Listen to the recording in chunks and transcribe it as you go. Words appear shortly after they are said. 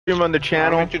Stream on the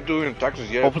channel. What you doing in Texas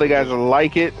yet? Hopefully, you guys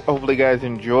like it. Hopefully, you guys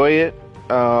enjoy it.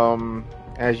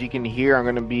 As you can hear, I'm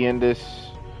gonna be in this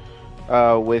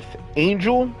with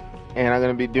Angel, and I'm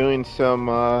gonna be doing some.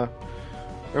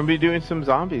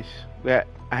 Zombies. I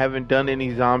haven't done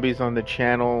any zombies on the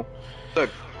channel. Look,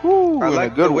 I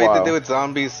like the way they do with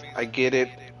zombies. I get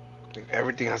it.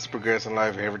 Everything has to progress in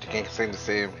life. Everything can't stay the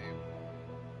same.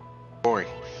 Boring.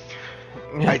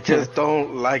 I just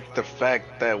don't like the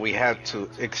fact that we have to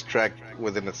extract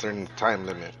within a certain time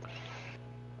limit.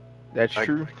 That's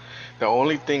true. The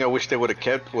only thing I wish they would have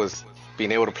kept was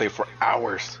being able to play for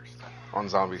hours on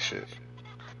zombie shit.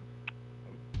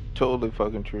 Totally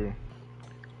fucking true.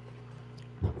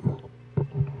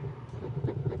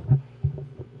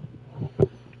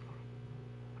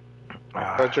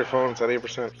 Touch your phone, it's at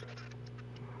 8%.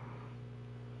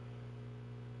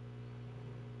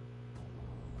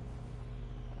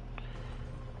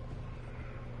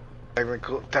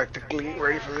 Tactically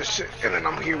ready for this shit, and then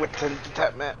I'm here with the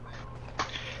tap mat.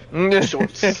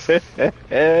 Shorts.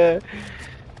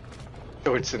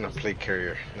 Shorts in a plate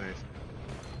carrier. Nice.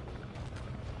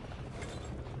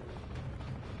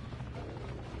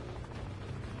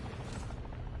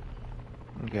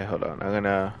 Okay, hold on. I'm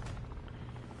gonna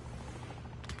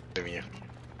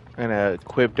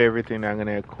equip everything I'm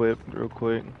gonna equip real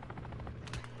quick.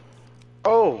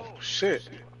 Oh shit!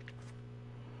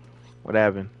 What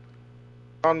happened?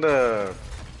 On the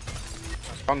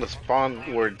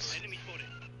spawn words.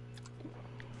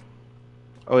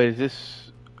 Oh, is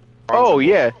this? Oh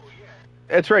yeah,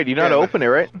 that's right. You know how to open it,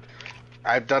 right?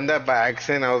 I've done that by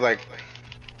accident. I was like,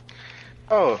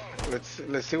 oh, let's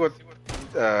see what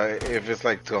if it's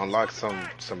like to unlock some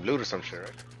loot or some shit, right?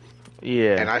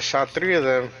 Yeah. And I shot 3 of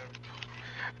them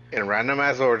in random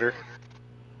ass order,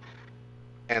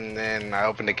 and then I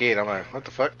opened the gate. I'm like, what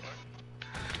the fuck?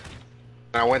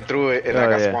 And I went through it, and I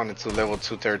got spawned into level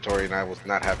 2 territory, and I was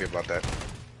not happy about that.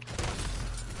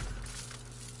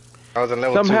 I was in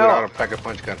level 2 without a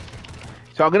pack-a-punch gun.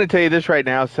 So I'm gonna tell you this right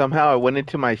now. Somehow I went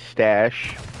into my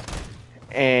stash,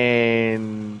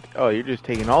 and oh, you're just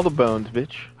taking all the bones,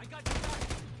 bitch.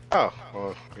 Oh,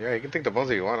 well, yeah, you can take the bones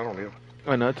if you want. I don't need them.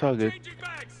 Oh no, it's all good.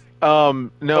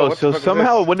 No. So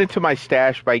somehow I went into my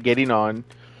stash by getting on,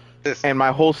 and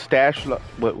my whole stash.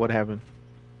 What happened?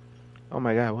 Oh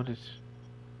my god, what is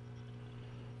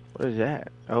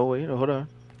that? Oh wait, hold on.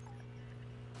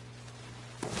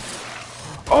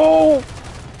 Oh,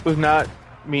 was not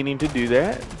meaning to do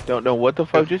that. Don't know what the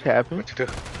fuck just happened. What you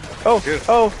do?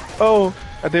 Oh!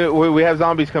 I think we have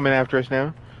zombies coming after us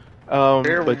now.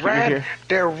 They're red.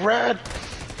 They're red.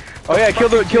 Oh yeah, kill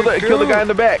the guy in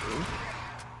the back.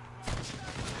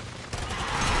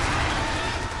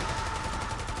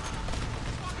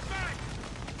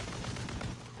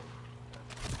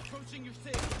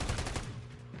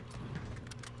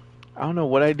 I don't know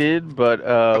what I did, but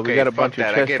we got a bunch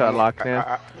of chests unlocked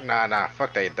now. Nah,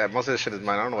 fuck that. Most of this shit is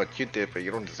mine. I don't know what you did, but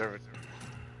you don't deserve it.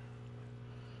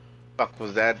 Fuck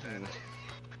was that?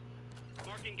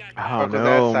 I don't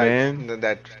know, man.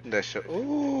 That shit.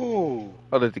 Ooh.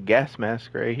 Oh, there's a gas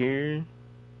mask right here.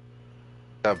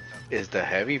 Is the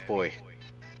heavy boy?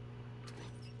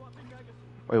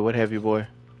 Wait, what heavy boy?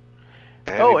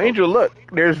 Oh, Angel, look.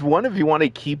 There's one if you want to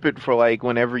keep it for like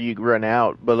whenever you run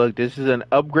out. But look, this is an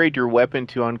upgrade your weapon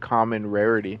to uncommon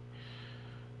rarity.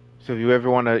 So if you ever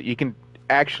want to, you can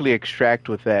actually extract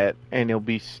with that, and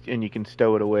you can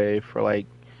stow it away for like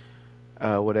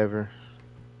whatever.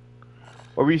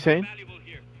 What were you saying?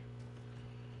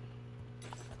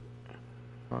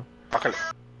 Okay.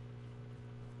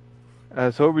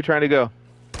 So where are we trying to go?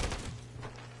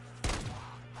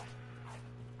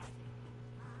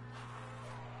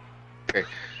 Okay.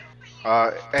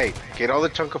 Hey, get all the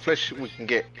chunk of flesh we can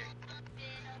get.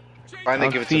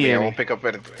 Finally, give it to me. I won't pick up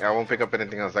anything. I won't pick up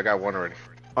anything else. I got one already.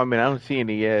 I mean, I don't see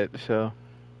any yet. So.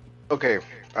 Okay.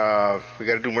 We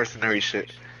gotta do mercenary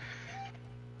shit.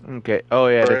 Okay. Oh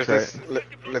yeah, that's right.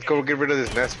 Let's go get rid of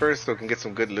this nest first, so we can get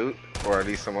some good loot, or at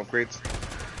least some upgrades.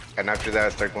 And after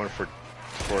that, start going for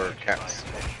cats.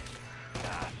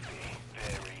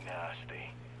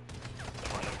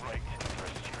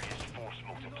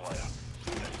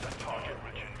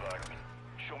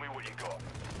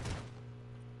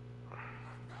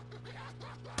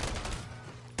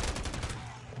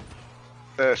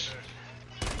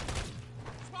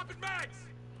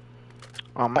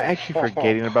 I'm actually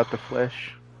forgetting about the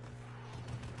flesh.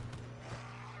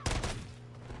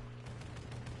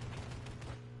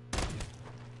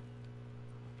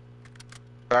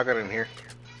 I got in here.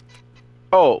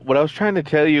 Oh, what I was trying to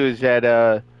tell you is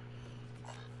that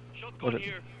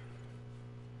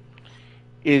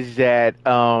is that I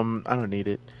don't need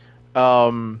it.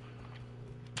 Um,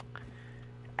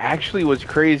 Actually, what's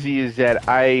crazy is that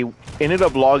I ended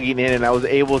up logging in and I was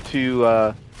able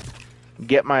to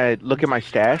get my look at my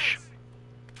stash,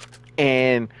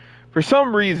 and for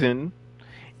some reason,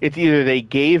 it's either they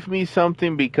gave me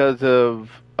something because of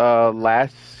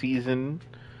last season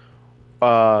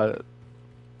uh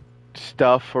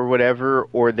stuff or whatever,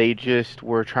 or they just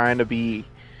were trying to be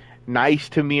nice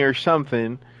to me or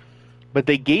something. But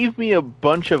they gave me a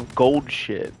bunch of gold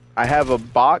shit. I have a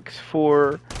box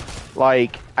for,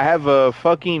 like, I have a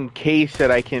fucking case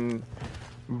that I can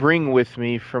bring with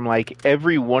me from like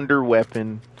every wonder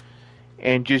weapon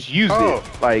and just use it. Oh,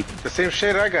 Like, the same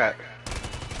shit I got.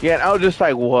 yeah, and I was just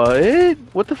like, what?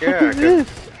 What the fuck Yeah, is this?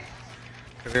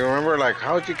 cause you remember like,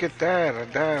 how'd you get that or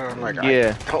that? I'm like, I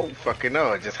Yeah, don't fucking know.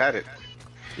 I just had it.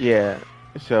 yeah.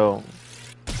 So,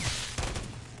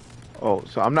 oh,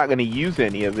 so I'm not gonna use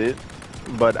any of it,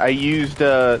 but I used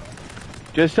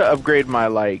just to upgrade my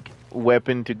like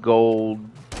weapon to gold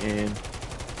and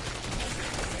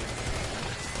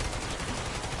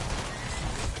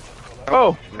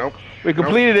Nope, oh, nope, we nope,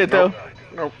 completed it nope,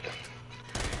 though. nope.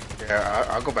 Yeah,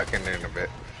 I'll go back in there in a bit.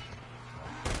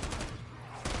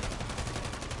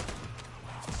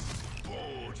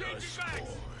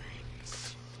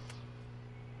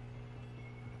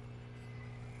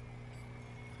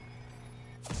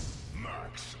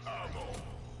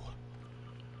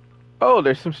 Oh,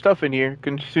 there's some stuff in here.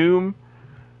 Consume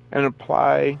and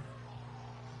apply.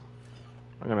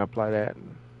 I'm gonna apply that.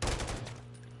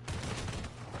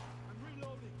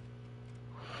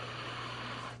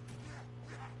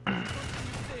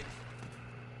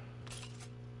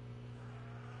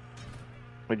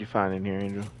 What'd you find in here,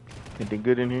 Angel? Anything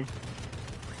good in here?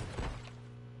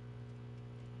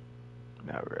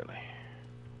 Not really.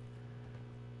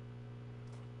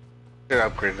 Get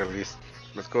upgrade at least.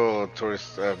 Let's go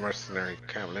towards mercenary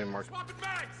camp landmark.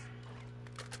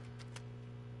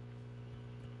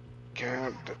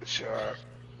 Camp shot.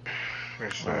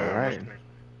 There's All right. mercenary.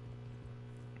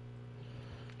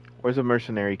 Where's the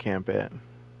mercenary camp at?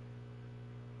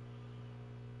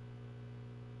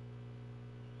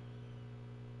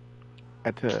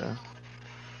 At the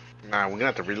Nah, we're gonna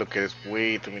have to relocate. It's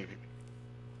way too many people.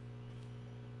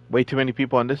 way too many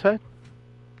people on this side?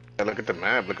 Yeah, look at the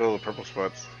map. Look at all the purple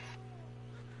spots.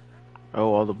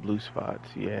 Oh, all the blue spots.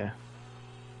 Yeah.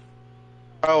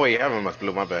 Oh wait, you haven't much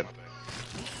blue. My bad.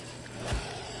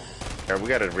 Yeah, we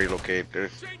gotta relocate.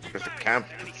 There's a camp.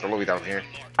 It's all the way down here.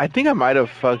 I think I might have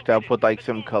fucked up with like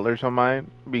some colors on mine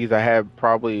because I have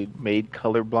probably made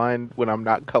colorblind when I'm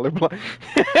not colorblind.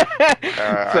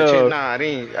 I changed. So, Nah, I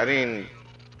didn't. I didn't.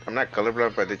 I'm not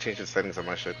colorblind, but they changed the settings on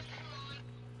my shit.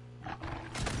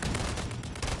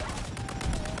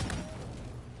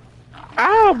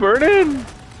 ow, burning!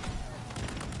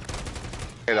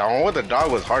 Yeah, the one with the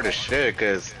dog was hard as shit,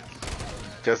 cause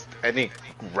just any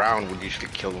round would usually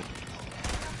kill him.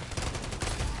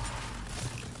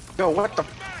 Yo, what the?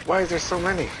 Why is there so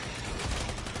many?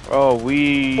 Oh,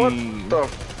 What the?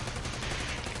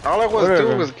 All I was doing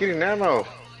whatever. was getting ammo.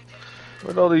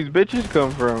 Where'd all these bitches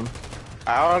come from?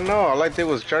 I don't know. All I did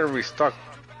was try to restock.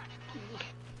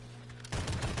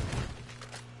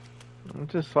 I'm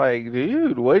just like,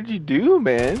 dude, what'd you do,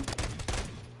 man?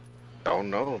 Don't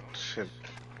know. Shit.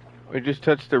 We just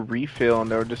touched the refill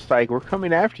and they were just like, we're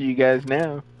coming after you guys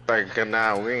now. Like,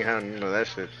 nah, we ain't having none of that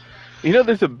shit. You know,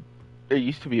 there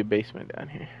used to be a basement down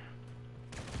here.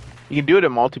 You can do it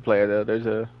in multiplayer though. There's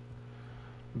a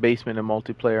basement in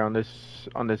multiplayer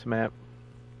on this map.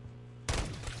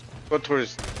 Go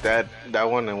towards that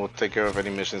one, and we'll take care of any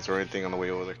missions or anything on the way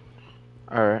over there.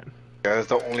 All right, Yeah, that's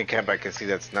the only camp I can see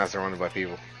that's not surrounded by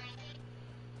people.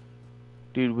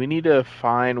 dude, we need to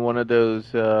find one of those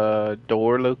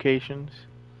door locations.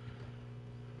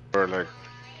 Or like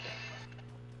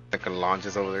a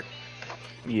launches over there.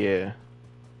 Yeah.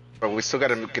 But we still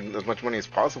gotta make as much money as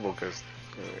possible because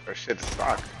our shit is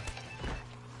stock.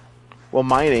 Well,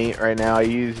 mine ain't right now. I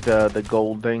used the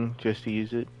gold thing just to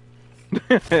use it.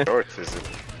 Yours isn't.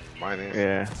 Mine is.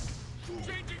 Yeah.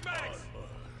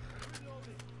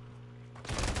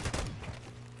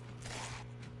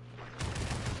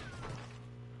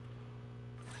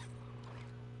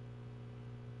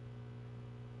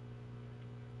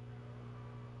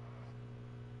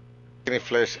 Any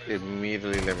flesh,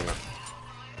 immediately let me know.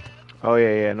 Oh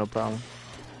yeah, yeah, no problem.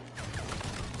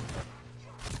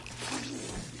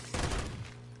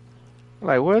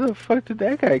 Like, where the fuck did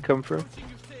that guy come from?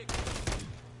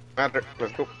 Matter,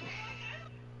 let's go.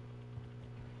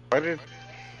 Why did?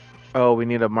 Oh, we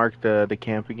need to mark the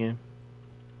camp again.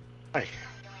 Hi.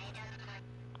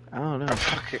 I don't I know.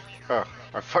 fucking, oh,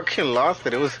 I fucking lost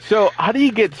it. It was, So how do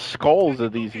you get skulls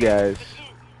of these guys?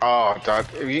 oh, dog.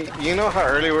 You know how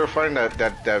early we were fighting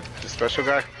that special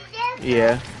guy?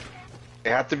 Yeah. It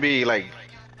had to be like,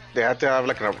 they had to have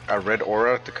like a red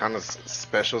aura to kind of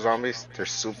special zombies. They're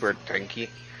super tanky,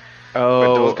 but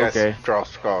Oh, those guys okay. drop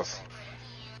skulls.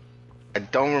 I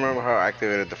don't remember how I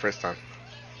activated it the first time.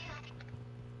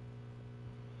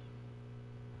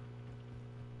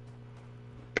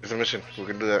 There's a mission. We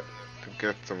can do that to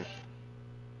get some.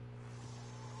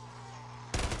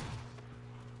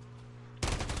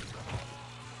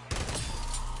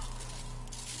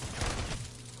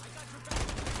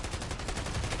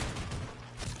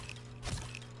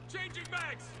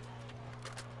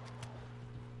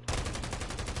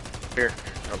 Here,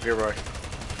 up here, boy.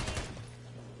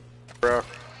 Bro.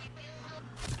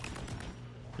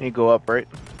 You go up, right?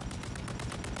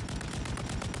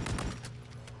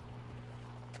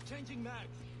 Changing mags.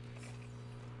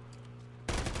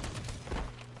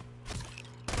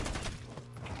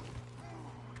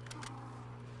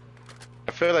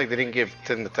 I feel like they didn't give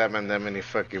Tim the Tapman that many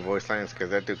fucking voice lines because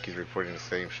that dude keeps reporting the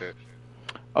same shit.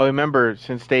 Oh, remember,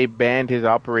 since they banned his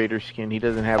operator skin, he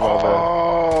doesn't have all the...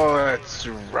 Oh, that's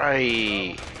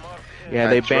right. Yeah,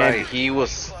 they That's banned... right. He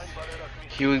was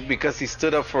because he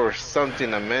stood up for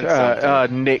something that meant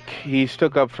something. Nick. He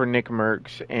stuck up for Nick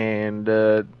Merckx, and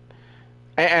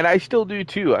I still do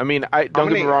too. I mean, I How don't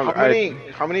get me many?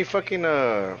 wrong. How many fucking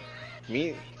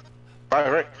me?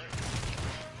 Five,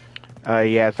 right?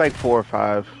 Yeah, it's like 4 or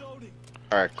 5.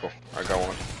 All right, cool. I got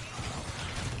one.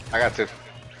 I got two.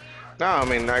 No, I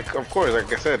mean, of course,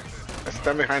 like I said, I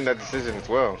stand behind that decision as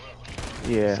well.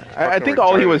 Yeah, It's I fucking think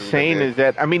all he was retarded what they saying did. is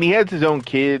that, I mean, he has his own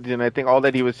kids, and I think all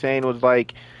that he was saying was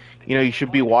like, you know, you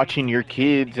should be watching your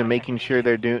kids and making sure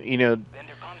they're doing,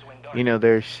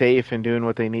 they're safe and doing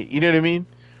what they need. You know what I mean?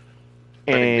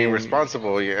 Like be And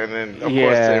responsible, yeah. And then of course the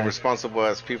yeah, irresponsible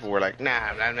as people were like,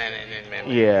 nah, nah, nah, nah, nah,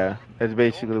 nah. yeah, that's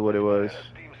basically what it was.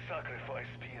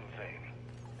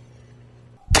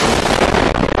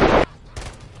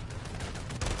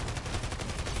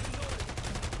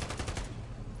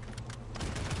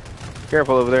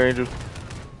 Careful over there, Angel.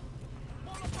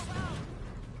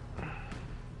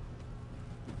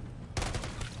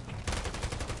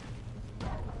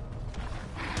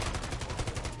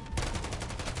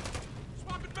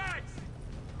 Swapping mags.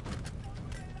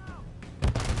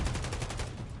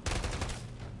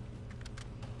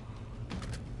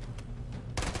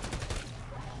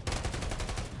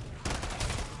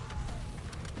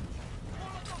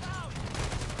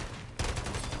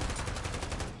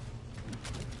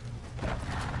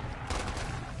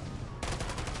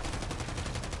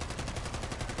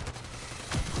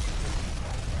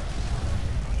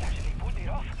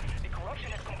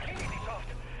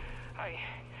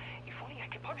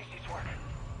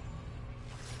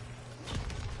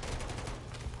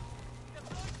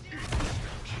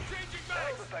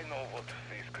 I know what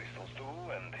these crystals do,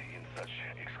 and in such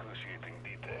excruciating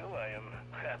detail, I am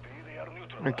happy they are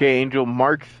neutralized. Okay, Angel,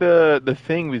 mark the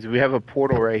thing because we have a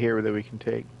portal right here that we can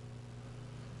take.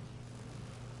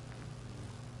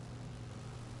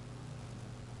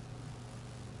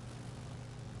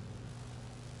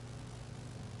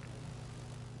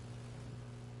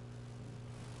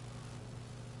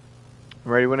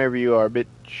 Ready whenever you are, bitch.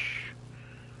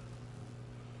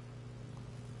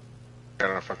 I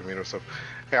don't know, fucking mute myself.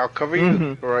 Hey, I'll cover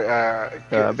you. Right,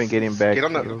 I've been getting back get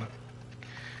on the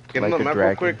like a map real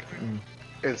dragon. quick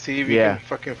and see if you Yeah. can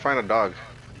fucking find a dog.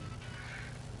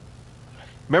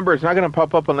 Remember, it's not gonna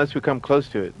pop up unless we come close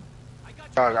to it.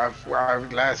 Dog,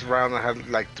 last round I had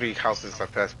like 3 houses I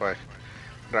passed by.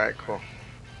 Right, cool.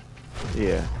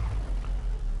 Yeah.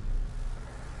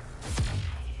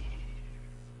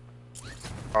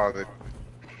 Oh,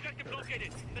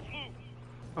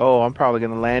 Oh, I'm probably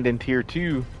gonna land in tier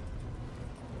 2.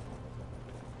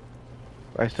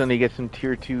 I still need to get some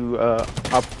tier 2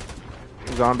 up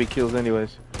zombie kills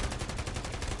anyways.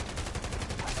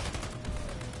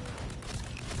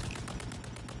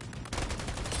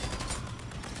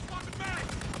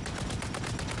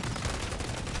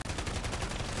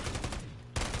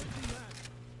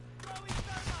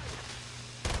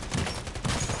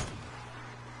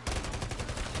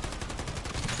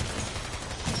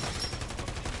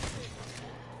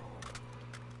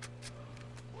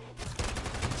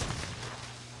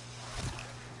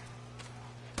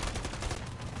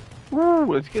 Ooh,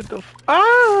 let's get the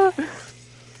ah!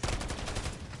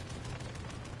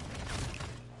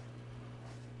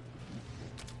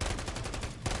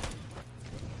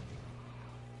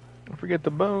 Don't forget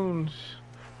the bones.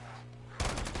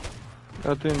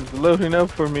 Nothing's loading up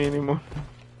for me anymore.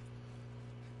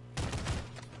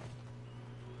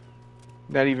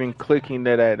 Not even clicking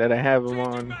that I have them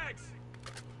Changing on. mags.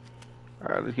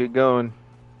 All right, let's get going.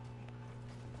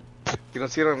 You don't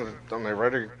see it on the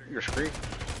right of your screen?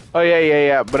 Oh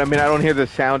yeah. But I mean, I don't hear the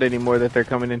sound anymore that they're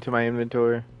coming into my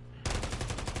inventory.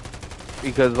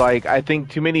 Because like I think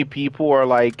too many people are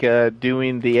like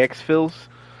doing the exfils,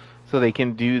 so they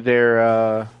can do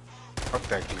their Fuck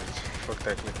that glitch. Fuck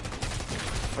that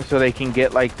glitch. so they can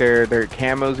get like their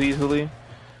camos easily.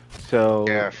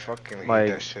 Yeah, I So fucking hate like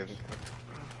that shit.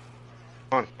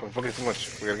 Come on, don't fucking too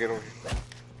much. We gotta get over here.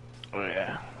 oh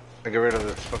yeah. Get rid of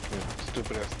this fucking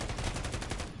stupid ass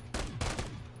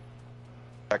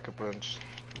pack a punch.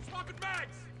 Swapping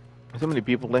mags. So many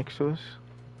people next to us.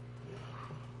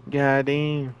 God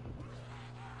damn.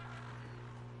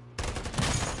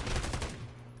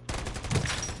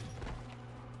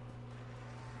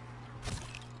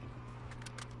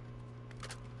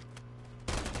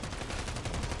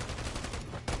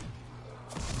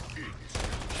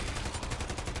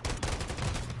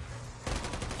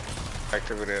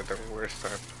 Activity at the worst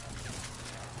time.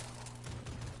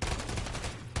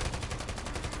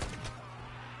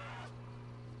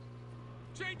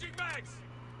 Changing mags.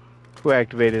 Who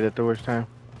activated at the worst time?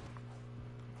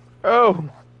 Oh!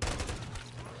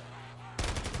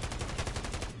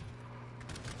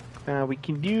 Now we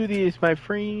can do this, my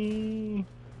friend.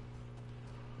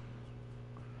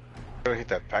 Gotta hit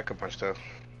that pack a punch though.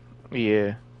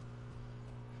 Yeah.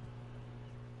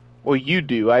 Well, you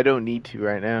do. I don't need to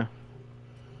right now.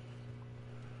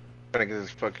 Trying to get this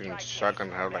fucking shotgun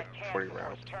to have like 40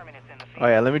 rounds. Oh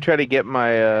yeah, let me try to get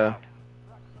my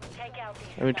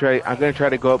let me try. I'm gonna try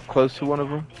to go up close to one of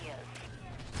them.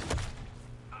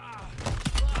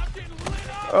 I'm getting lit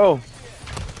up. Oh,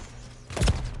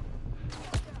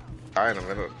 Die in the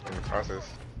middle in the process.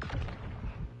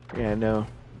 yeah, no.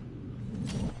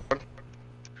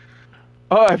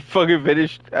 Oh, I fucking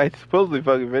finished. I supposedly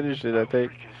fucking finished it. I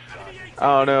think.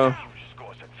 I don't know.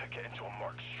 Scores a ticket into a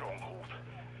marked stronghold.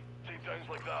 See things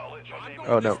like that, I'll let your name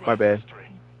Oh no, my bad.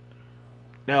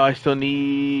 No, I still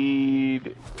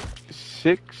need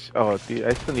 6. Oh, dude,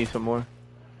 I still need some more.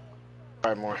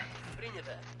 5 more.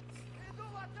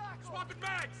 Swapping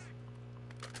mags.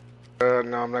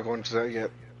 No, I'm not going to that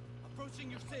yet. Approaching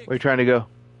your six. Where you trying to go?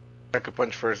 Pack a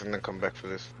punch first and then come back for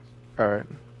this. All right.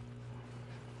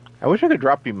 I wish I could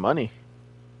drop you money.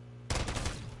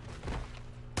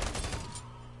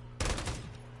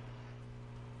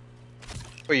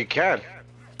 Oh, you can.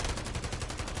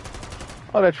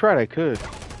 Oh, that's right, I could.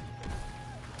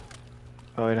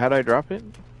 Oh, and how do I drop it?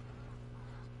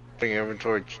 Bring your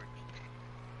inventory.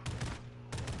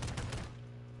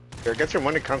 Here, I guess your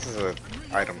money counts as an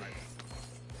item.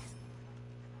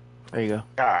 There you go.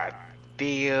 God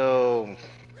damn.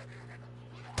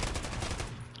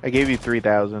 I gave you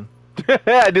 3,000.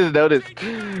 I just noticed.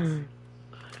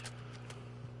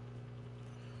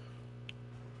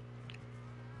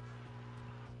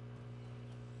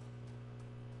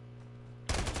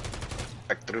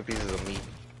 Like 3 pieces of meat.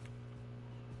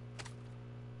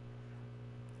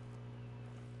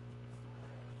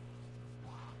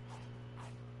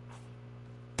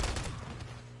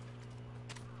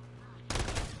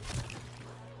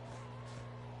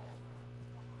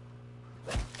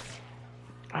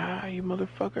 Ah, you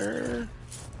motherfucker.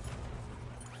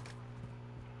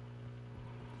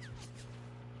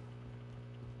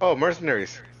 Oh,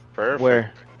 mercenaries. Perfect.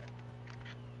 Where?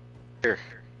 Here.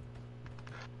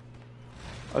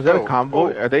 Oh, is that Oh, a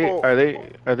convoy? oh, Are they? oh. Are they?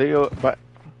 Are they? But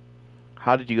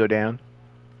how did you go down?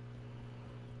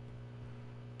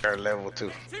 They're level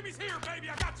 2. Timmy's here, baby.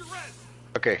 I got your rest.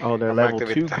 Okay. Oh, they're I'm level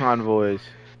activating 2 that. convoys.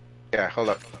 Yeah, hold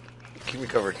up. Keep me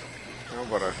covered. I'm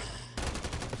about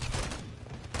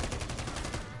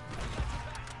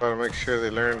to make sure they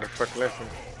learn the fuck lesson.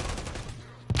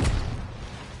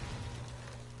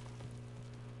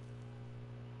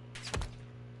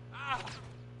 Ah,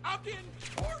 I'm getting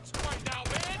torched right now,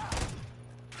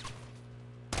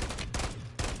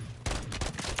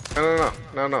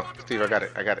 man. No. Steve, I got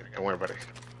it. Don't worry about it.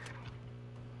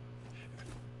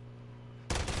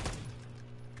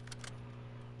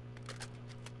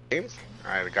 Games?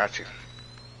 Alright, I got you.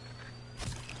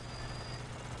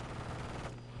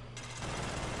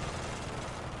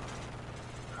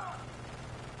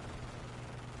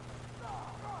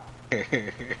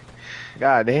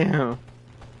 God damn.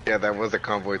 Yeah, that was a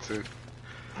convoy too.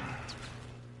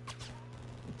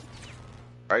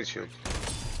 Right shield.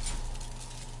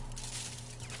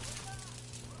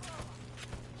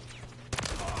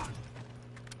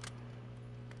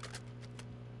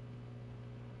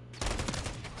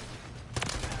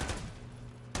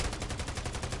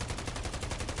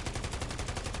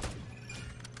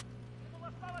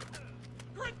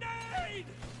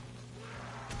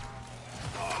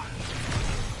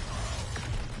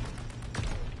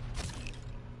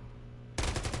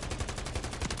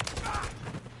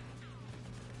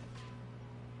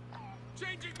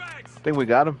 I think we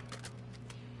got him.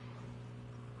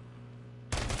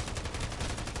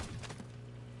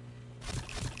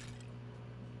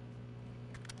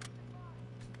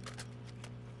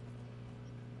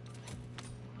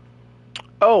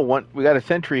 Oh, one. We got a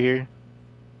sentry here.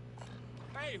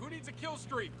 Hey, who needs a kill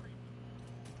streak?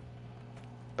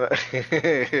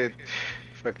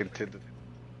 Fucking Tinder.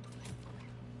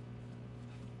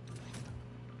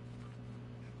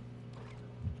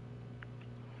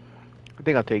 I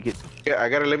think I'll take it. Yeah, I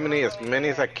gotta eliminate as many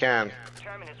as I can.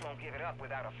 Terminus won't give it up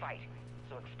without a fight,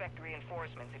 so expect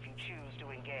reinforcements if you choose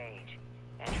to engage.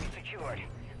 Entry secured.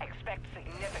 Expect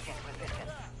significant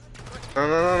resistance.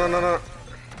 No.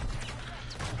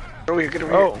 Get over here, get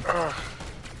over Oh. here.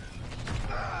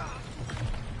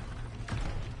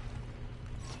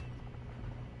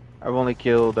 I've only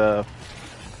killed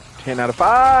 10 out of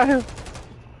 5.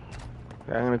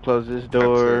 I'm gonna close this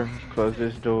door. Close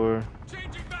this door.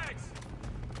 Changing bags.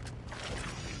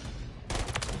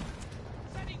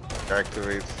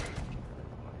 Activates.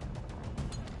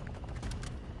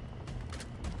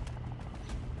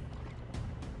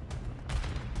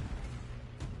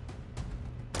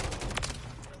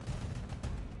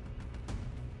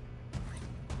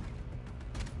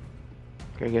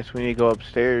 Okay, I guess we need to go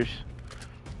upstairs.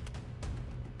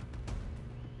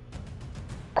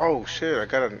 Oh shit, I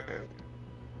got an.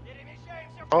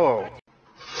 Oh.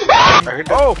 I heard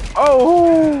that.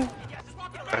 Oh!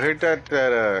 I heard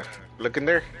that. Look in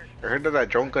there. I heard that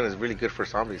drone gun is really good for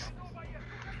zombies.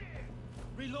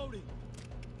 Reloading.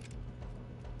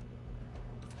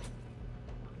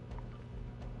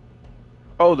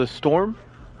 Oh, the storm?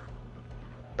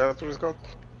 That's what it's called.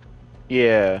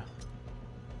 Yeah.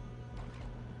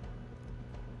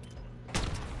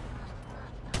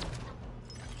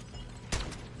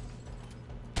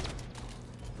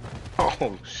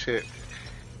 Oh shit.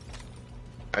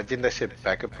 I did that shit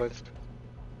back a punch.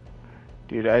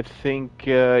 Dude, I think,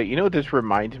 you know what this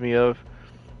reminds me of?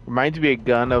 Reminds me a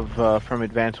gun of, from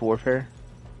Advanced Warfare.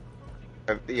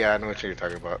 Yeah, I know what you're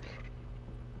talking about.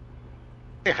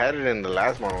 I had it in the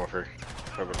last Modern Warfare.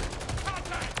 Probably.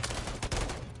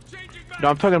 Changing No,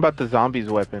 I'm talking about the zombies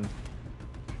weapon.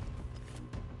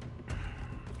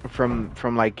 From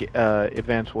like,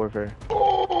 Advanced Warfare.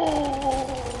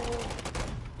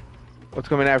 What's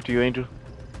coming after you, Angel?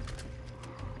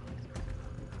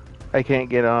 I can't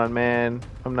get on, man.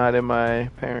 I'm not in my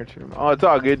parents' room. Oh, it's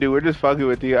all good, dude. We're just fucking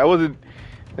with you. I wasn't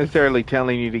necessarily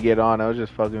telling you to get on. I was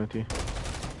just fucking with you.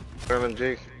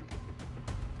 LMG. You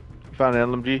found an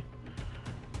LMG?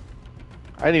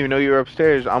 I didn't even know you were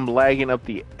upstairs. I'm lagging up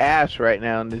the ass right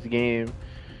now in this game.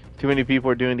 Too many people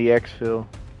are doing the exfil.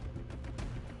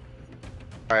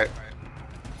 Alright.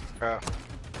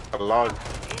 A log.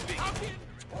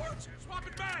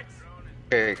 Swapping bags.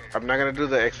 Okay, I'm not gonna do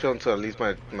the exfil until at least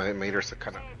my maters are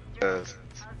kind of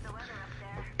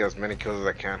get as many kills as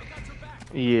I can.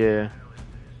 Yeah.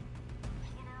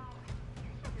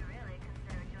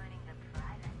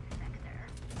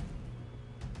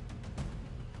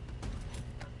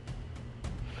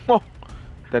 Oh,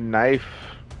 the knife.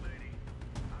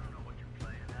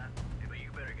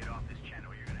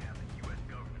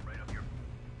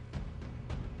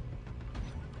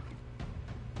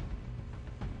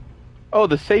 Oh,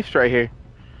 the safe's right here.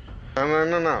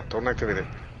 No. Don't activate it.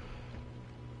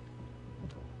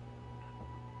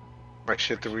 My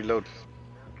shit to reload.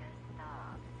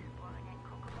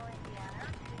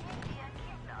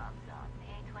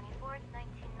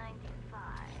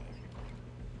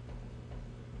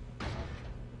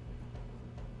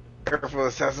 Careful,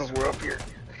 assassins were up here.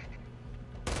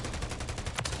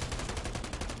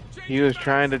 He was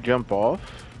trying to jump off.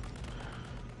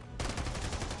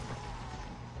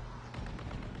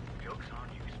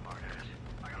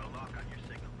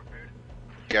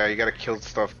 Yeah, you gotta kill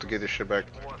stuff to get your shit back.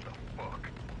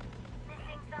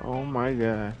 Oh my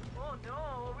god. Oh no,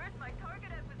 where's my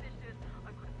target acquisition?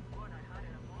 I could have sworn I had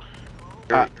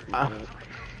it a moment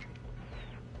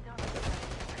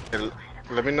ago.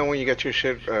 Let me know when you get your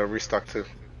shit restocked too.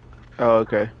 Oh,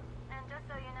 okay.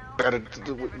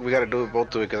 We gotta do it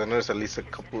both to it because I know there's at least a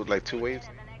couple, like 2 waves.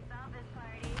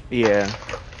 Yeah.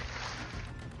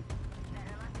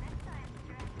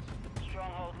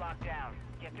 Stronghold locked down.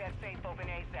 Get that safe open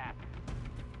ASAP.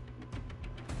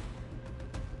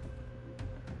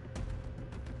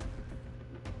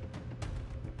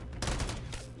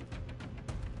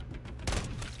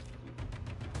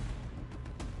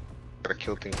 Gotta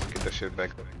kill things to get that shit back.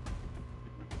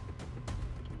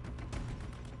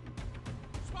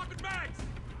 Swapping bags.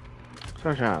 That's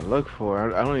what I'm trying to look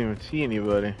for. I don't even see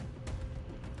anybody.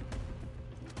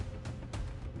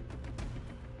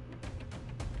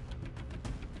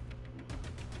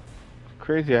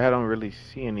 crazy. I don't really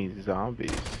see any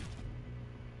zombies.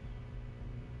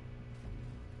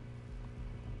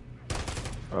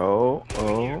 Oh,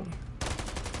 oh.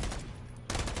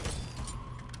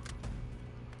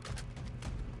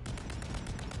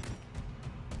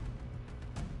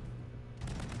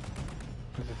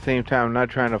 At the same time, I'm not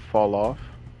trying to fall off.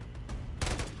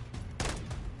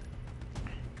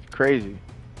 Crazy.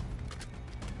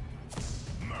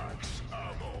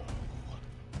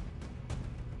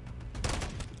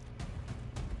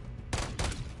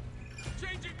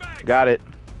 Changing back. Got it.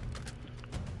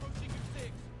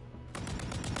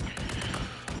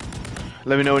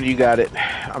 Let me know when you got it.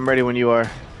 I'm ready when you are.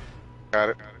 Got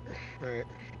it. Alright.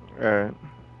 Alright.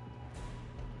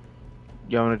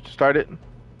 You want to start it?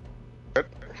 Good.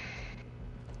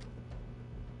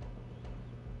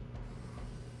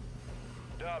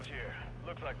 Dobbs here.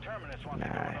 Looks like Terminus wants to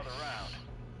go Nice. another round.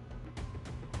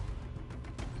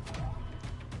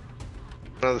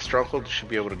 Another stronghold, you should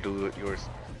be able to do it yours.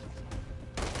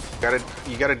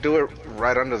 You gotta do it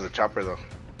right under the chopper though.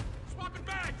 Swapping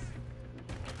bags.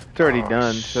 It's already Oh,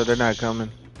 done, so they're not coming.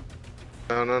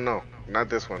 No, not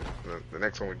this one. The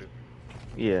next one we do.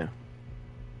 Yeah.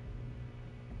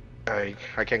 I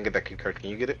can't get that key card. Can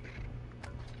you get it?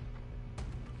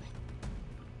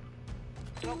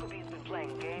 Tokabe's been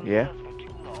playing games Yeah. with us for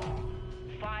too long.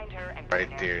 Find her and Right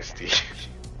bring her there, here. Steve.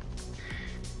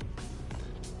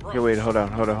 Okay, wait, hold on.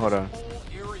 Whole area.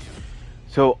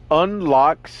 So,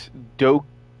 unlocks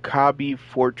Dokabi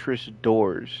Fortress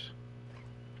doors.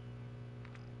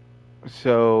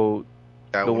 So,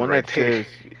 That the one right that there.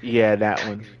 says, yeah, that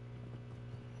one.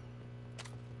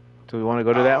 So we want to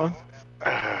go to that one?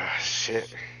 Ah, shit.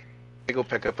 Let me go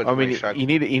pick up a I mean, shot. you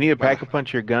need to pack a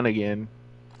punch your gun again.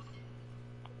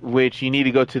 Which you need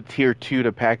to go to tier 2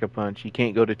 to pack a punch. You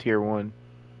can't go to tier 1.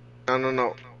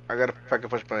 No. I gotta pack a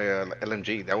punch my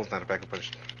LMG. That one's not a pack a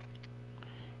punch.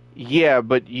 Yeah,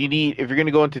 but you need, if you're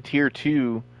gonna go into tier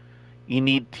 2, you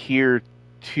need tier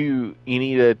 2. You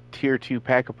need a tier 2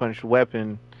 pack a punch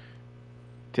weapon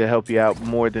to help you out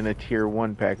more than a tier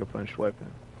 1 pack a punch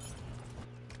weapon.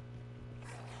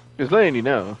 Just letting you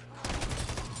know.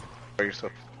 By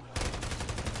yourself.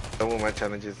 Some of my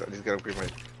challenges, I just gotta upgrade my.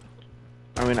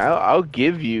 I mean, I'll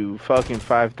give you fucking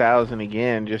 5,000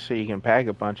 again just so you can pack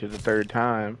a punch it the third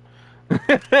time.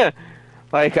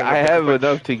 Like, I have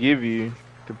enough to give you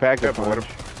to pack a Yeah, but what punch.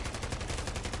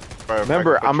 if I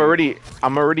Remember, pack a punch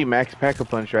I'm already max pack a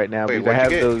punch right now Wait, because I what'd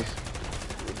have you get?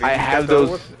 those. Did I you have get the other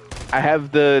those. one? I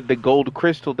have the gold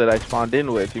crystal that I spawned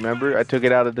in with. You remember? I took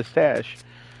it out of the stash.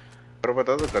 What about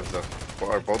the other guns though?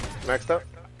 Are both maxed out?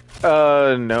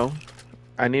 No.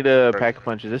 I need to pack a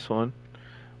punch this one.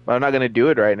 But I'm not gonna do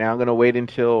it right now. I'm gonna wait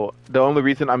until. The only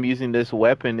reason I'm using this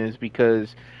weapon is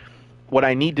because what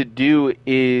I need to do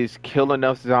is kill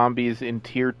enough zombies in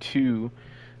tier 2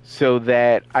 so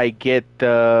that I get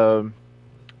the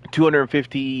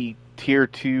 250 tier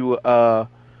 2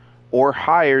 or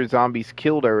higher zombies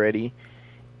killed already.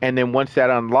 And then once that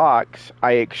unlocks,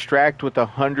 I extract with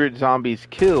 100 zombies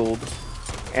killed,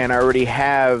 and I already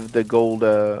have the gold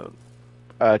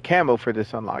camo for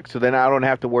this unlock. So then I don't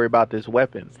have to worry about this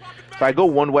weapon. So I go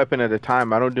one weapon at a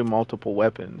time. I don't do multiple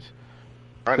weapons.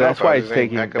 I So know, that's but why I it's was saying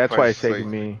taking. pack a That's why punch, it's taking so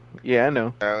me. Yeah, I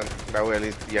know. that way at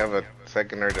least you have a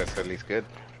seconder that's at least good.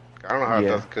 I don't know how it Yeah.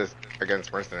 does because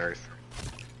against mercenaries.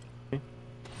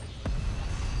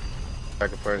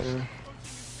 Pack a punch.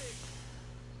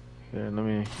 Yeah, let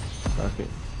me. Fuck it.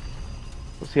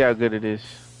 We'll see how good it is.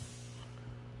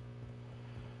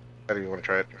 How do you want to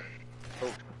try it?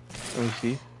 Let me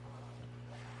see.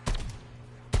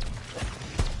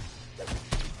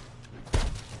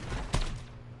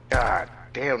 God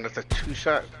damn, that's a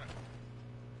 2-shot.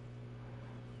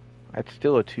 That's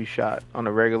still a 2-shot on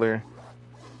a regular.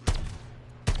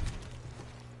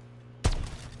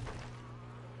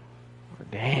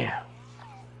 Damn.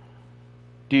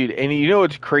 Dude, and you know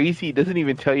what's crazy? It doesn't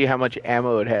even tell you how much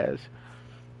ammo it has.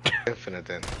 Infinite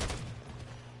then.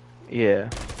 Yeah.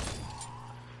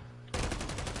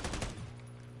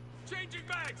 Changing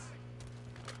bags.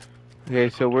 Okay,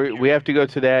 so we have to go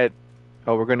to that.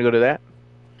 Oh, we're gonna go to that?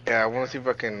 Yeah, I want to see if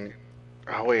I can.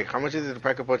 Oh wait, how much is it to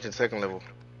pack a punch in second level?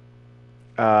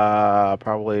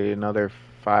 Probably another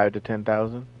 5 to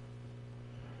 10,000.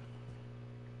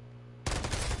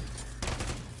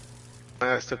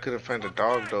 I still couldn't find a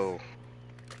dog though.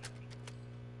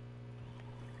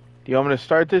 Do you want me to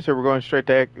start this, or we're going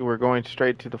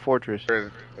straight to the fortress?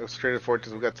 Straight to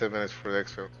Fortress, we got 10 minutes for the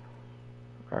extra.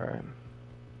 All right.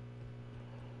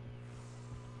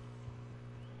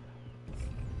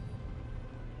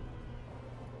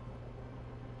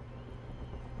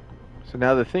 So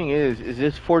now the thing is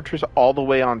this fortress all the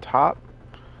way on top?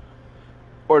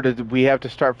 Or did we have to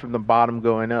start from the bottom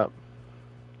going up?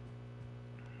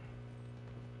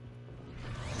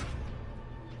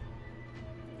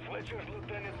 Fletcher's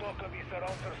Lieutenant Okabe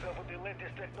surrounds herself with the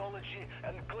latest technology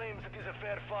and claims it is a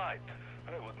fair fight.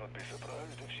 I would not be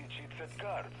surprised if she cheats at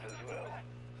cards as well.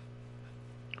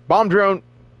 Bomb drone!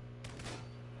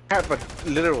 I have a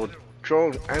literal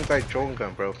drone, anti-drone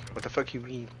gun, bro. What the fuck you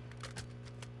mean?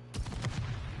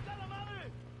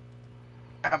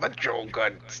 I have a drone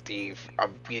gun, Steve.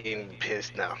 I'm getting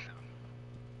pissed now.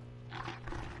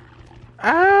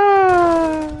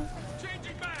 Ah!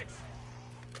 Changing mags.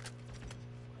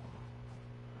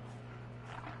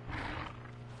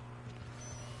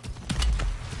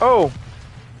 Oh!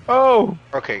 Oh!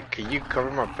 Okay, can you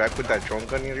cover my back with that drone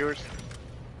gun of yours?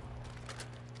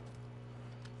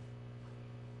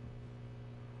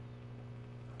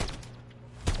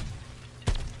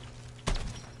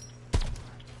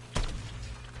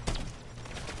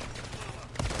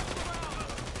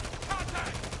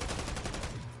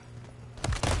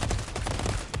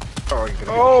 Oh, you're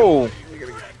gonna Oh! get me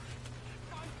killed.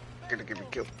 You're gonna get me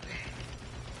killed.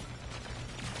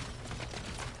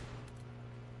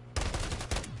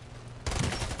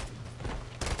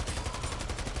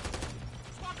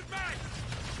 Swapping mags.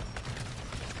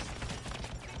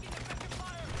 Taking effective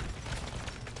fire.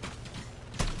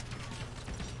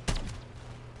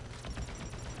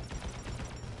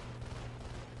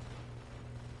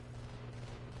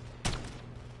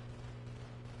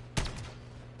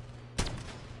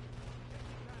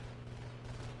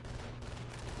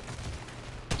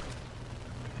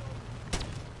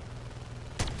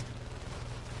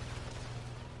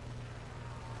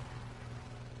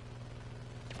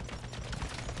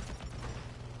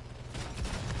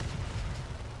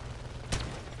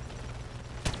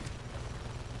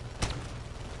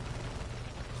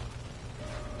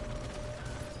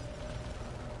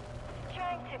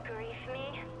 Trying to grief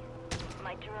me?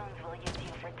 My drones will use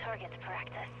you for target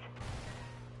practice.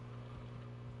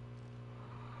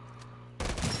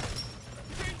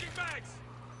 Changing mags.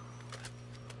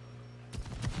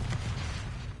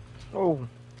 Oh.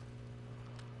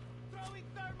 Throwing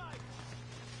thermite.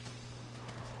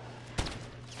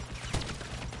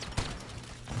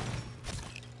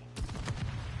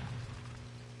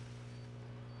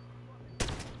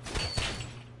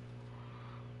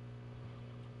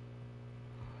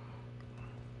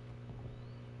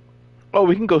 Oh,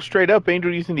 we can go straight up,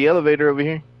 Angel, using the elevator over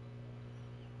here.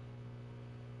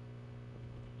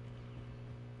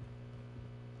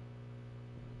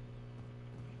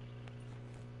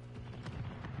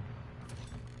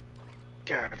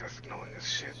 God, that's annoying as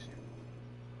shit.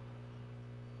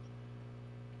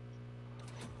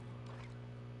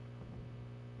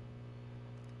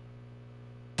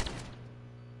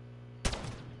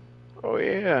 Oh,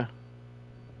 yeah.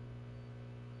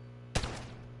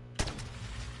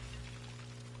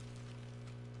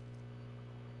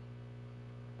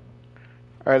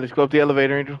 Alright, let's go up the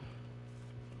elevator, Angel.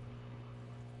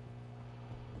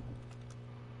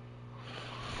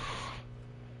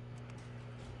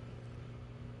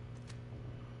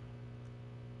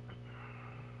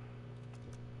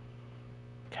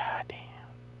 God damn.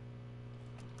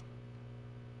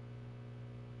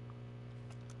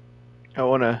 I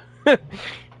wanna... Dude,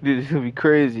 this is gonna be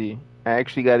crazy. I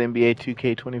actually got NBA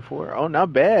 2K24. Oh,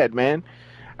 not bad, man.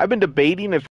 I've been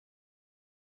debating if...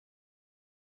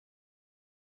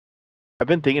 I've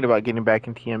been thinking about getting back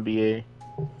into NBA.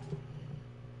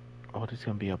 Oh, this is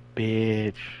gonna be a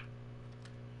bitch.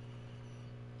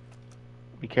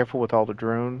 Be careful with all the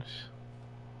drones.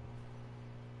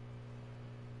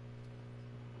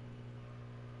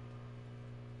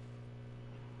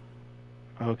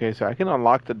 Okay, so I can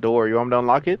unlock the door. You want me to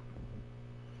unlock it?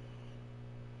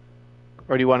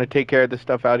 Or do you want to take care of the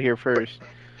stuff out here first?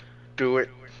 Do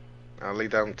it. I'll lay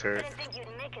down turret. Didn't think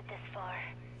you'd make it this far.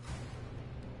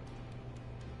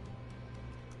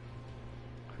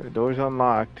 The door's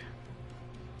unlocked.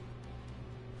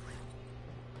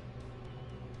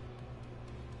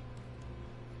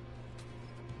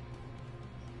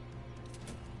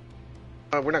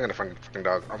 We're not gonna find the fucking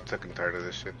dog. I'm sick and tired of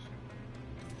this shit.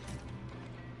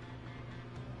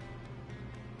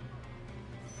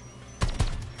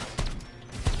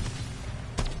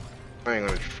 I ain't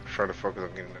gonna try to focus on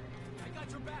getting it. I got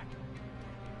your back.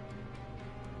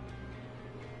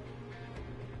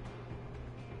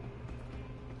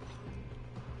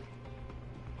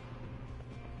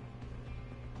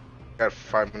 Got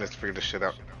 5 minutes to figure this shit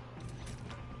out.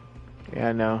 Yeah,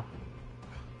 I know.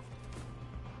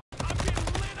 I'm getting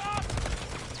lit up.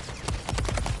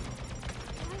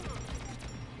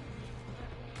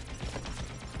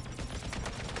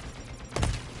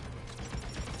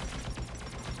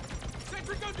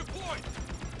 deployed.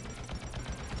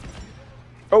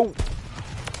 Oh,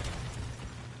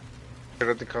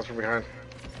 Nothing comes from behind.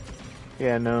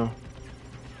 yeah, no.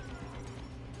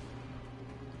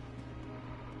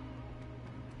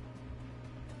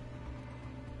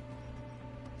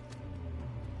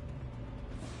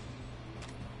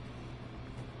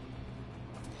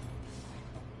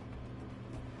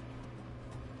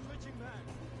 Switching back.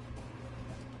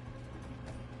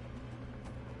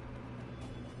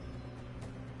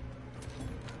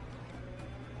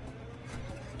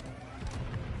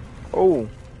 Oh.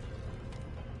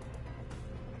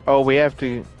 Oh, we have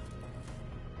to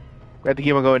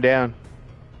keep on going down.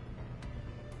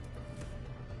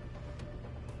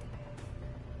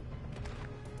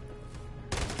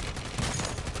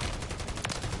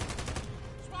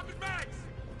 Swapping mags.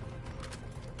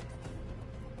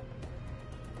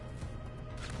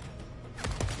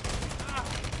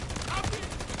 I'm getting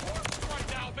torched right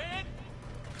now, man.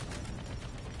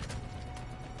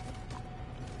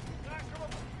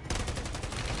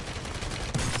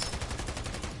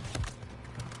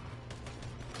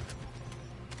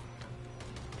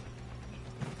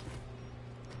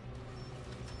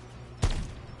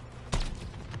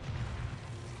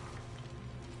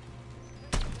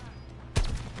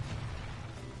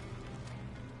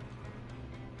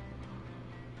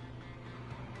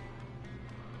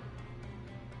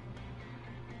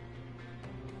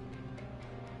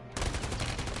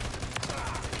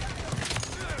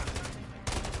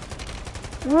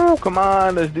 Woo, come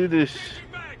on, let's do this.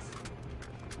 Changing mags.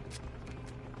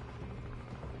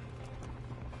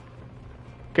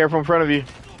 Careful in front of you.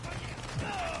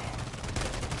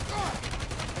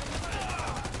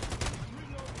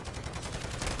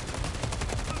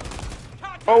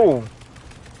 Oh.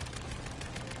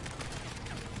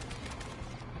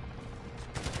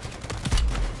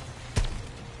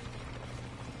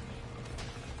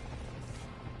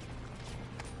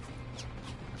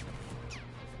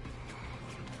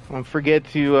 Don't forget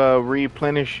to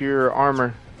replenish your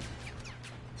armor.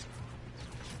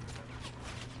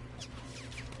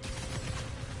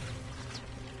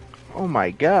 Oh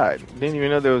my god. Didn't even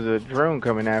know there was a drone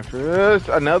coming after us.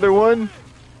 Another one?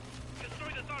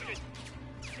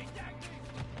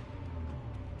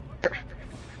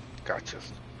 Gotcha.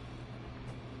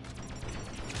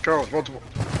 Charles, multiple.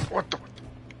 What the?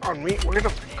 On me? Where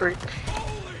the great?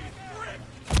 Holy frick!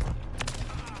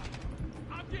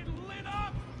 I'm getting lit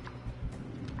up.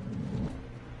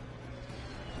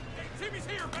 Hey, Timmy's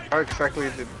here, baby. How exactly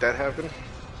did that happen?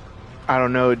 I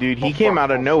don't know, dude. He Oh, came fuck,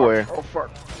 out of oh, nowhere. Fuck, oh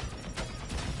fuck.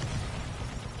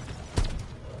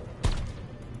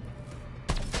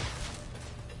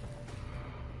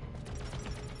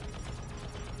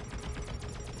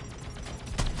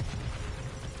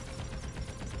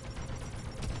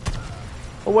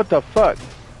 Oh, what the fuck?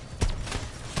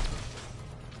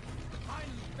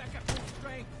 Finally, back at full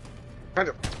strength. Kind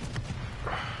of.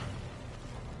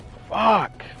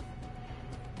 Fuck.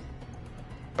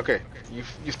 Okay,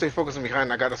 you stay focusing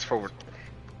behind. I got us forward.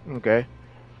 Okay.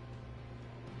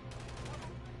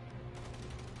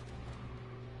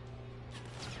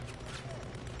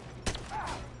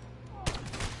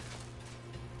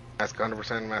 Mask,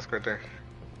 100% mask right there.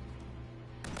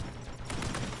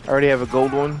 I already have a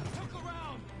gold one. Look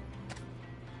around.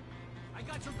 I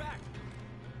got your back.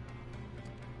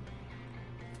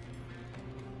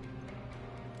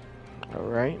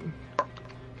 Alright.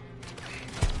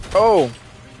 Oh!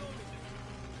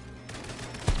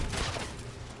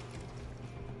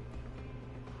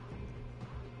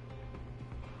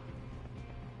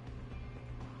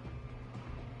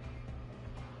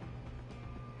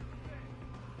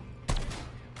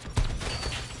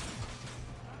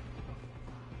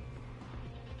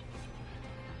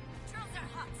 Drills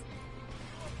are hot.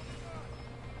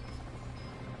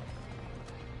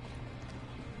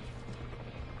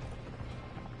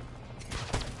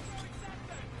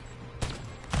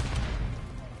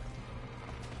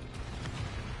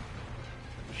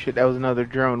 Shit, that was another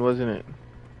drone, wasn't it?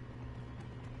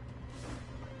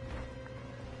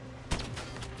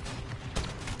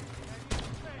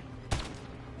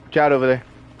 Watch out over there.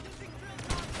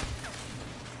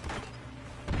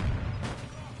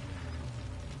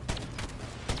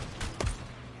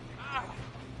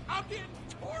 I'm getting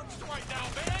torched right now,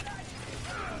 man.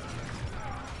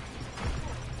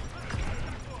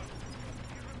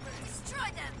 Destroy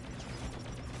them.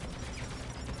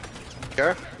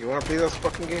 Yeah? You wanna play those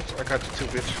fucking games? I got you too,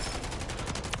 bitch.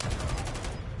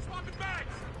 Swapping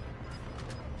mags.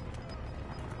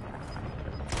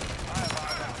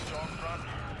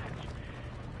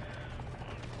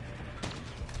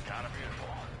 Kind of beautiful.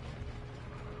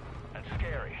 And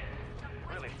scary.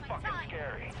 Really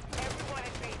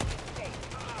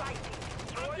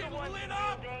Everyone's Lit in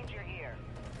up! danger here.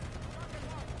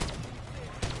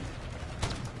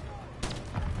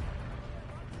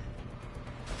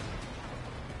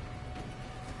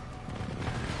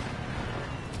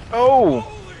 Oh!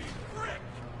 Holy frick!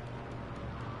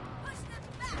 Push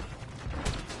them back.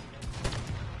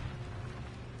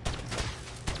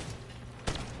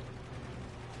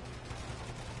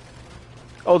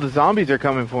 Oh, the zombies are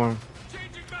coming for him.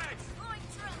 Changing mags! Throwing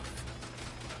drills.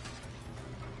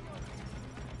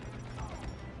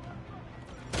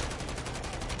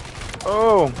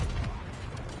 Oh!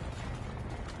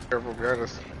 Careful behind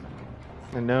us.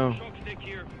 I know.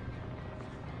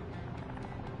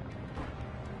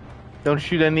 Don't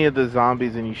shoot any of the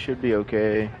zombies and you should be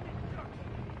okay.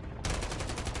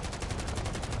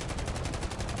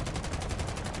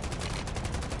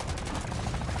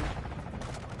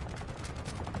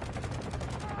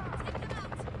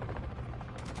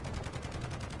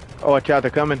 Oh, watch out, they're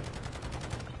coming.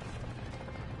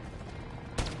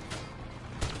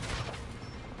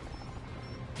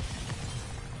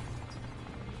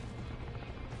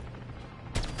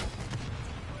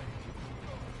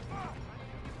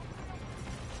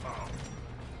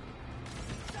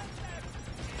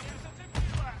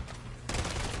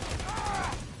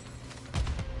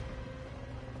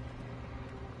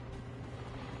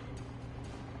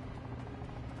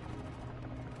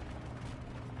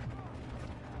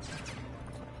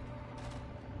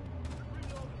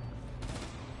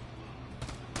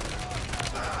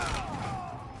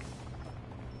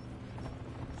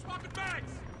 Swapping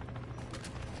mags!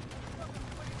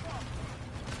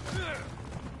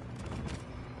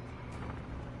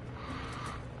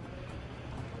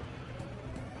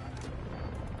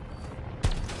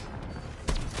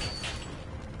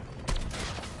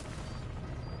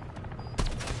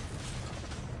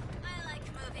 I like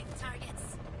moving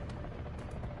targets.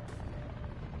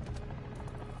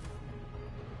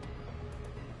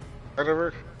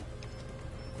 Whatever.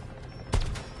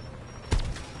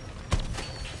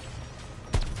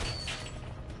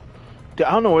 Dude,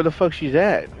 I don't know where the fuck she's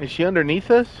at. Is she underneath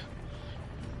us?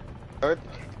 What?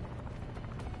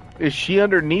 Is she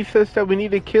underneath us that we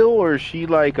need to kill, or is she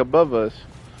like above us?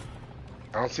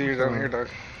 I don't see you down here, dog.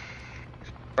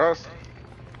 Cross.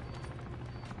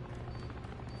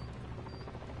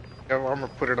 If you have armor,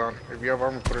 put it on. If you have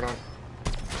armor, put it on.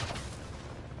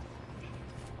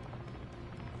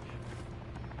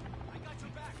 I got your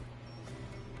back!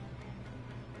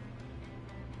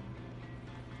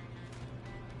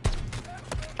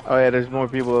 Oh yeah, there's more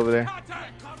people over there.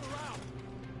 Contact! Come around!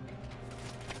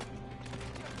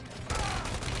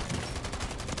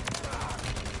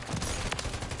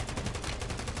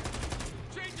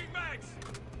 Changing mags!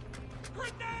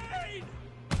 Grenade!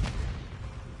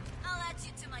 I'll add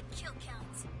you to my kill count.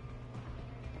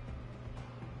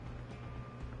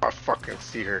 I fucking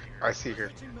see her. I see her.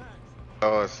 Changing mags!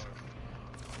 Oh, it's...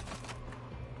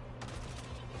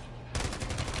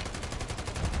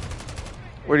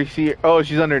 Where do you see her? Oh,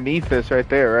 she's underneath us right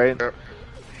there, right? Yep.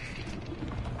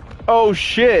 Oh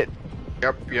shit!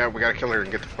 Yep, yeah, we gotta kill her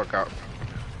and get the fuck out.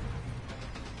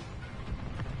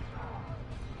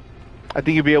 I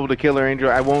think you'll be able to kill her, Angel.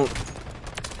 I won't.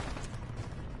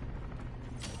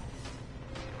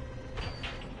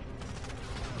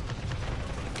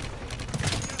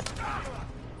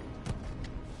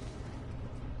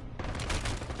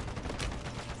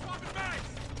 Swapping mags!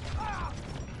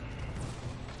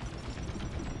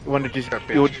 You want to just, That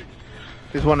you would, bitch.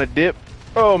 just want to dip?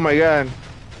 Oh my god!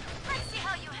 Let's see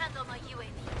how you handle my UAVs.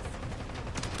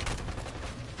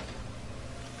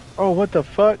 Oh, what the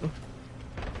fuck?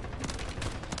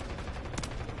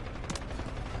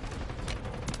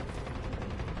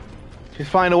 She's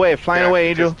flying away, Yeah, away,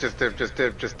 Angel. Just dip, just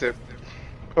dip, just dip.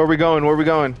 Where are we going? Where are we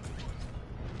going?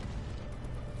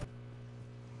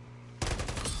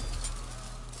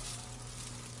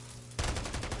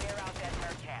 Clear out that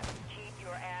merc camp. Keep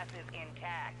your asses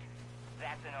intact.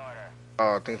 That's an order.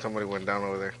 Oh, I think somebody went down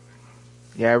over there.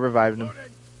 Yeah, I revived him.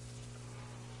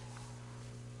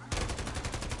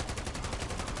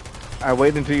 I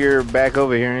wait until you're back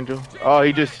over here, Angel. Oh,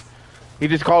 he just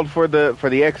called for the It's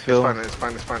exfil. fine, it's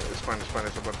fine, it's fine, it's fine, it's fine,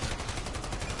 it's about...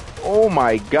 Oh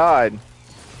my god.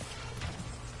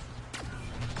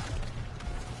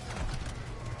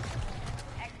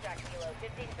 Extract kilo,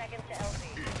 15 seconds to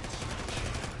LZ.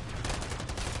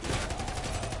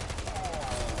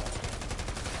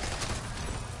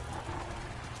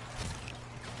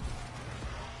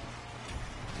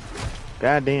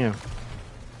 God damn.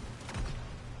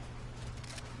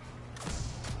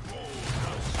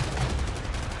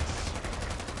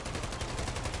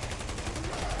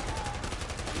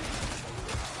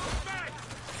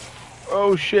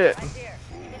 Oh shit.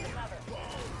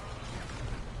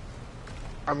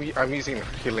 I'm using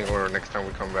healing order next time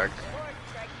we come back.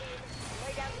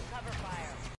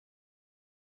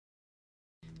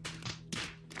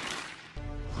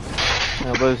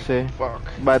 I was say. Fuck.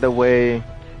 By the way,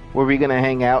 were we gonna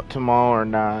hang out tomorrow or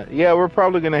not? Yeah, we're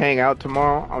probably gonna hang out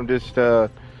tomorrow. I'm just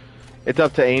it's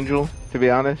up to Angel, to be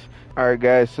honest. Alright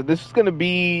guys, so this is gonna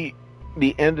be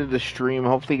the end of the stream.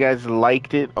 Hopefully you guys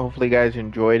liked it. Hopefully you guys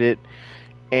enjoyed it.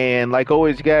 And like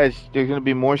always guys, there's gonna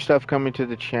be more stuff coming to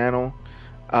the channel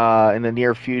in the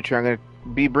near future. I'm gonna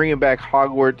be bringing back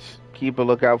Hogwarts. Keep a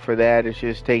lookout for that. It's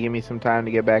just taking me some time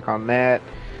to get back on that.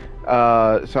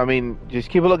 So I mean, just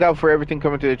keep a lookout for everything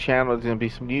coming to the channel. There's gonna be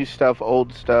some new stuff,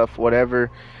 old stuff,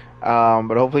 whatever.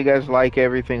 But hopefully you guys like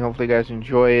everything. Hopefully you guys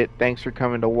enjoy it. Thanks for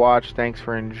coming to watch. Thanks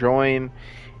for enjoying.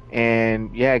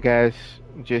 And yeah, guys,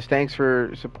 just thanks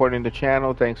for supporting the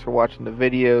channel. Thanks for watching the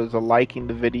videos, liking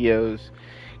the videos,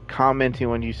 commenting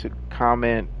when you should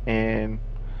comment. And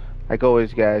like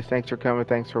always, guys, thanks for coming.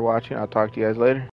 Thanks for watching. I'll talk to you guys later.